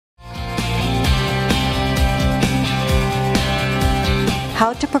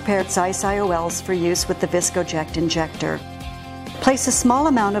How to prepare ZEISS IOLs for use with the VISCOJECT injector. Place a small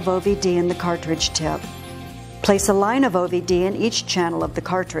amount of OVD in the cartridge tip. Place a line of OVD in each channel of the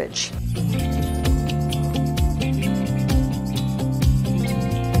cartridge.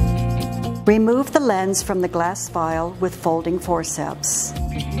 Remove the lens from the glass vial with folding forceps.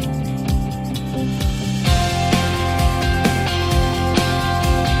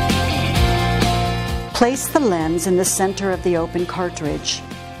 Place the lens in the center of the open cartridge.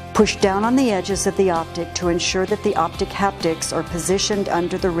 Push down on the edges of the optic to ensure that the optic haptics are positioned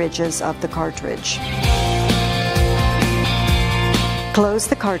under the ridges of the cartridge. Close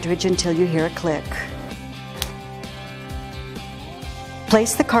the cartridge until you hear a click.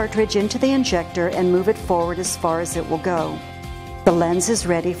 Place the cartridge into the injector and move it forward as far as it will go. The lens is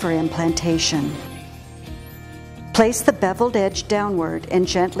ready for implantation. Place the beveled edge downward and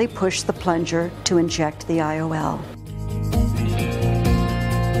gently push the plunger to inject the IOL.